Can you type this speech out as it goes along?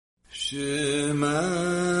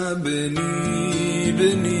Shema beni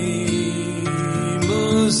beni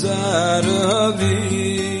Mosar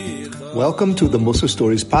Avicha. Welcome to the Mussar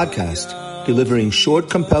Stories podcast, delivering short,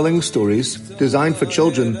 compelling stories designed for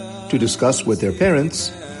children to discuss with their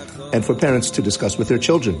parents and for parents to discuss with their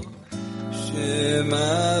children.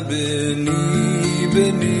 Shema beni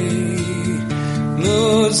beni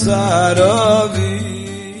Mosar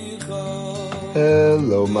Avicha.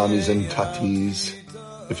 Hello, mommies and tatis.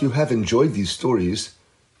 If you have enjoyed these stories,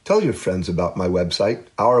 tell your friends about my website,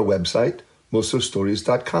 our website,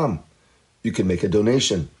 mussarstories.com. You can make a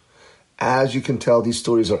donation. As you can tell, these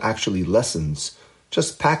stories are actually lessons,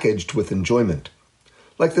 just packaged with enjoyment.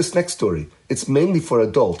 Like this next story. It's mainly for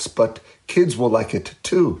adults, but kids will like it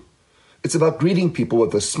too. It's about greeting people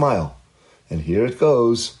with a smile. And here it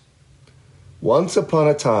goes. Once upon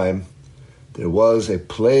a time, there was a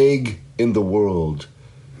plague in the world.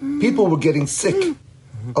 People were getting sick.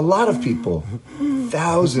 A lot of people,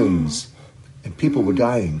 thousands, and people were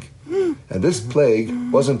dying. And this plague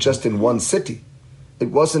wasn't just in one city.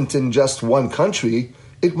 It wasn't in just one country.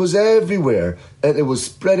 It was everywhere, and it was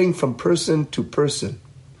spreading from person to person.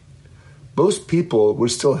 Most people were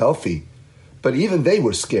still healthy, but even they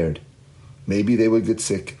were scared. Maybe they would get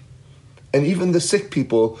sick. And even the sick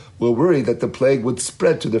people were worried that the plague would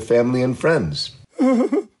spread to their family and friends.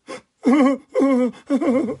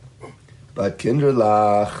 But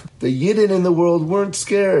Kinderlach, the Yidden in the world weren't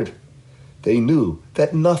scared. They knew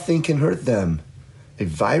that nothing can hurt them. A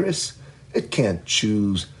virus, it can't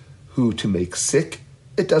choose who to make sick.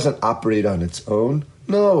 It doesn't operate on its own.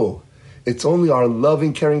 No, it's only our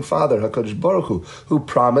loving, caring Father, HaKadosh Baruch Hu, who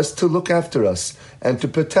promised to look after us and to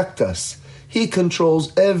protect us. He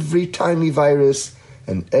controls every tiny virus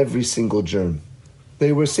and every single germ.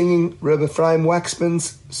 They were singing Reb Ephraim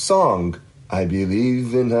Waxman's song, I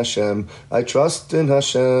believe in Hashem, I trust in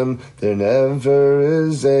Hashem. There never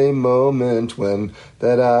is a moment when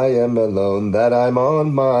that I am alone, that I'm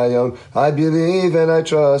on my own. I believe and I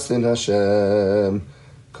trust in Hashem,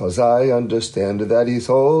 'cause I understand that He's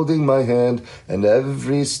holding my hand, and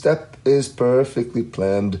every step is perfectly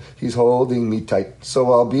planned. He's holding me tight,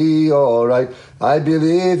 so I'll be all right. I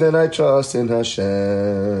believe and I trust in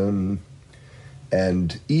Hashem.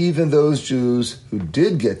 And even those Jews who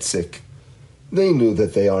did get sick, they knew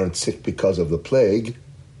that they aren't sick because of the plague.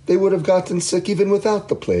 They would have gotten sick even without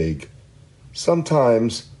the plague.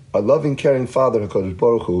 Sometimes a loving, caring Father, HaKadosh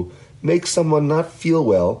Baruch Hu, makes someone not feel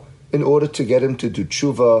well in order to get him to do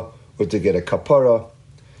tshuva or to get a kapara.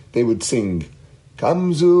 They would sing,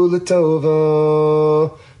 Kamzu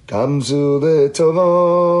l'tova, Kamzu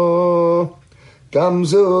l'tova,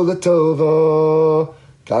 Kamzu l'tova,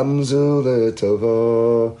 Kamzu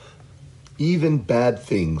l'tova. Even bad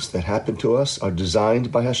things that happen to us are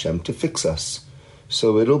designed by Hashem to fix us.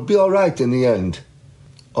 So it'll be all right in the end.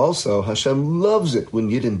 Also, Hashem loves it when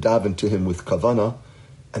Yidden daven to Him with kavanah,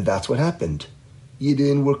 and that's what happened.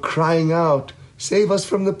 Yidden were crying out, save us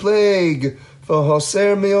from the plague,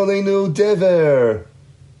 v'hoser me'olenu dever.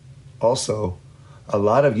 Also, a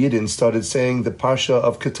lot of Yidden started saying the Parsha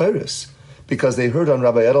of Keturis, because they heard on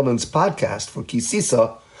Rabbi Edelman's podcast for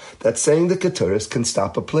Kisisa that saying the Keturis can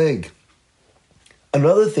stop a plague.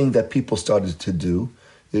 Another thing that people started to do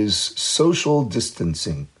is social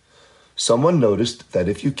distancing. Someone noticed that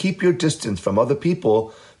if you keep your distance from other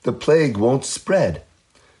people, the plague won't spread.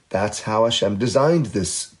 That's how Hashem designed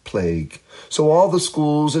this plague. So all the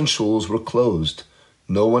schools and shuls were closed.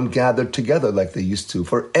 No one gathered together like they used to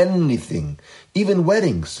for anything, even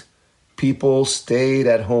weddings. People stayed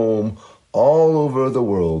at home all over the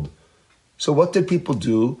world. So what did people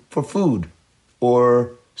do for food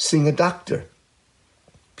or seeing a doctor?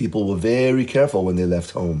 People were very careful when they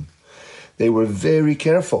left home. They were very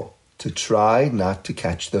careful to try not to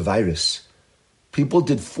catch the virus. People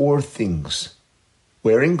did 4 things: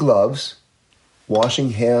 wearing gloves,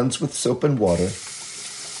 washing hands with soap and water,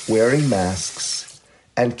 wearing masks,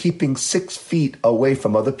 and keeping 6 feet away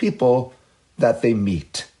from other people that they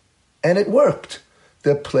meet. And it worked.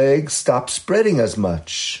 The plague stopped spreading as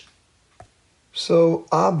much. So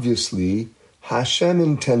obviously, Hashem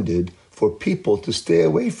intended for people to stay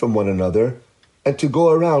away from one another and to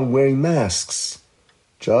go around wearing masks,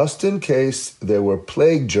 just in case there were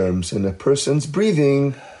plague germs in a person's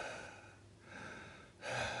breathing.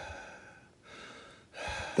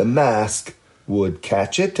 The mask would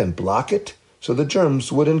catch it and block it, so the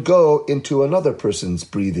germs wouldn't go into another person's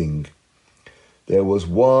breathing. There was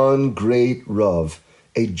one great Rav,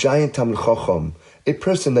 a giant Talmid Chacham, a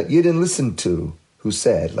person that Yidden listened to, who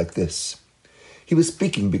said like this. He was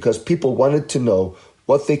speaking because people wanted to know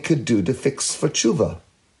what they could do to fix for tshuva.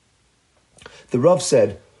 The Rav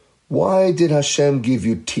said, Why did Hashem give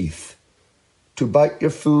you teeth? To bite your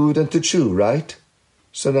food and to chew, right?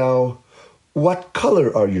 So now, what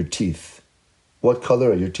color are your teeth? What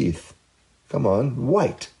color are your teeth? Come on,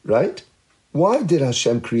 white, right? Why did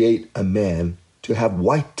Hashem create a man to have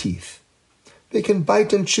white teeth? They can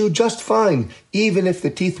bite and chew just fine, even if the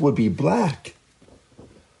teeth would be black.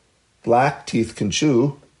 Black teeth can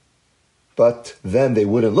chew, but then they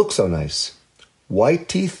wouldn't look so nice. White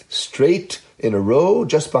teeth, straight in a row,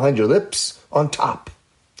 just behind your lips, on top.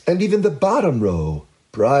 And even the bottom row,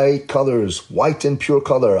 bright colors, white and pure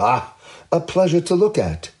color. A pleasure to look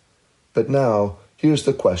at. But now, here's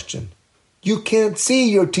the question. You can't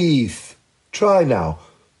see your teeth. Try now.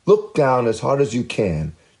 Look down as hard as you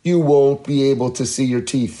can. You won't be able to see your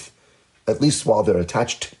teeth, at least while they're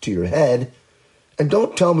attached to your head. And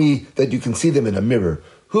don't tell me that you can see them in a mirror.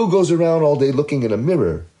 Who goes around all day looking in a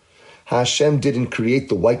mirror? Hashem didn't create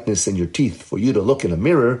the whiteness in your teeth for you to look in a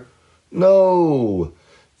mirror. No.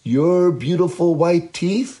 Your beautiful white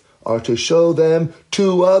teeth are to show them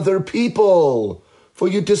to other people, for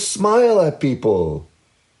you to smile at people.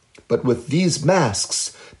 But with these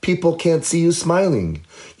masks, people can't see you smiling.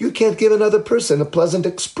 You can't give another person a pleasant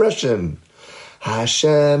expression.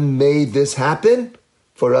 Hashem made this happen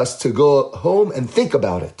for us to go home and think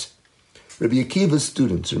about it. Rabbi Akiva's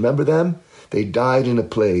students, remember them? They died in a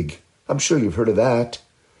plague. I'm sure you've heard of that.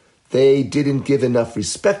 They didn't give enough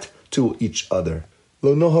respect to each other.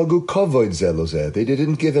 Lo nohagu kavod ze lo ze. They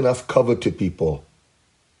didn't give enough kavod to people.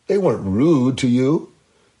 They weren't rude to you.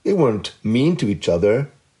 They weren't mean to each other.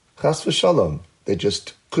 Chas v'shalom. They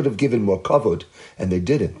just could have given more kavod, and they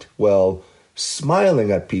didn't. Well,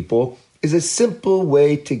 smiling at people is a simple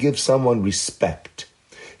way to give someone respect.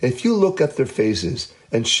 If you look at their faces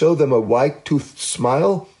and show them a white-toothed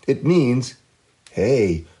smile, it means,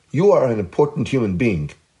 hey, you are an important human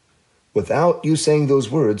being. Without you saying those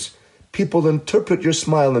words, people interpret your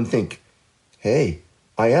smile and think, hey,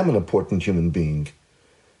 I am an important human being.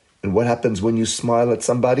 And what happens when you smile at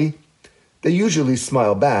somebody? They usually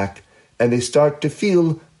smile back, and they start to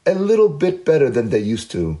feel a little bit better than they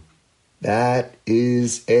used to. That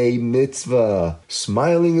is a mitzvah.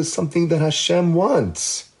 Smiling is something that Hashem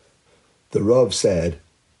wants. The Rav said,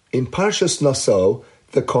 in Parshas Naso,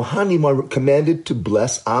 the Kohanim are commanded to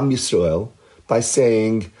bless Am Yisrael by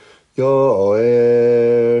saying,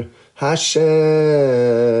 Yo'er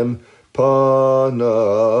Hashem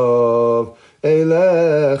panav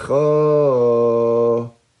elecha.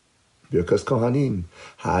 Birkas Kohanim.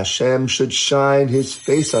 Hashem should shine his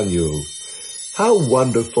face on you. How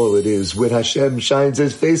wonderful it is when Hashem shines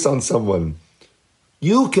his face on someone.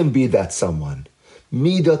 You can be that someone.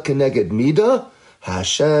 Mida keneged mida.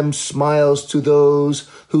 Hashem smiles to those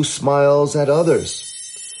who smiles at others.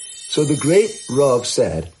 So the great Rav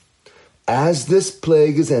said, as this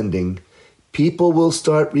plague is ending, people will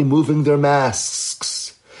start removing their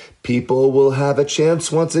masks. People will have a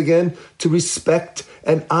chance once again to respect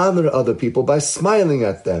and honor other people by smiling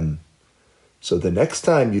at them. So the next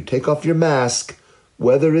time you take off your mask,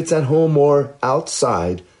 whether it's at home or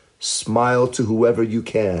outside, smile to whoever you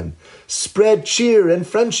can. Spread cheer and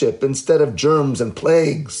friendship instead of germs and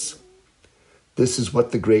plagues. This is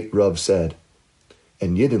what the great Rav said.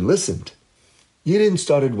 And Yidden listened. Yidden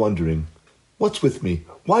started wondering, what's with me?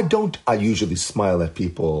 Why don't I usually smile at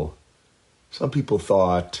people? Some people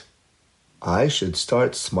thought, I should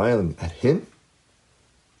start smiling at him?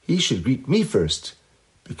 He should greet me first,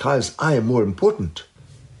 because I am more important.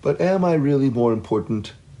 But am I really more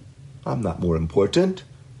important? I'm not more important.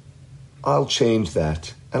 I'll change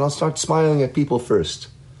that, and I'll start smiling at people first.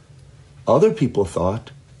 Other people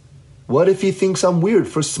thought, what if he thinks I'm weird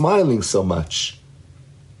for smiling so much?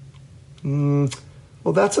 Well,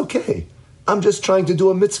 that's okay. I'm just trying to do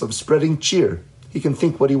a mitzvah of spreading cheer. He can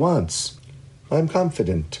think what he wants. I'm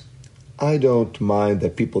confident. I don't mind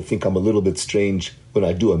that people think I'm a little bit strange when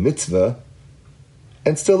I do a mitzvah.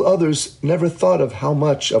 And still others never thought of how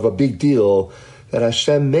much of a big deal that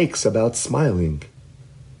Hashem makes about smiling.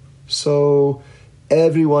 So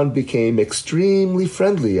everyone became extremely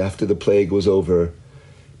friendly after the plague was over.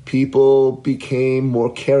 People became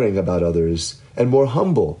more caring about others and more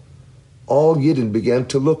humble. All Yidden began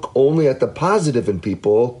to look only at the positive in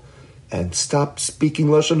people and stopped speaking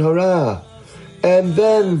Lashon Hara. And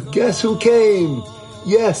then, guess who came?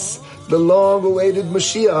 Yes, the long-awaited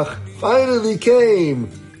Mashiach finally came.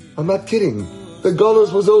 I'm not kidding. The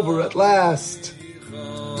Golus was over at last.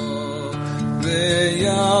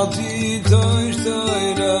 Ve'yalti tosh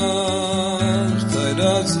toira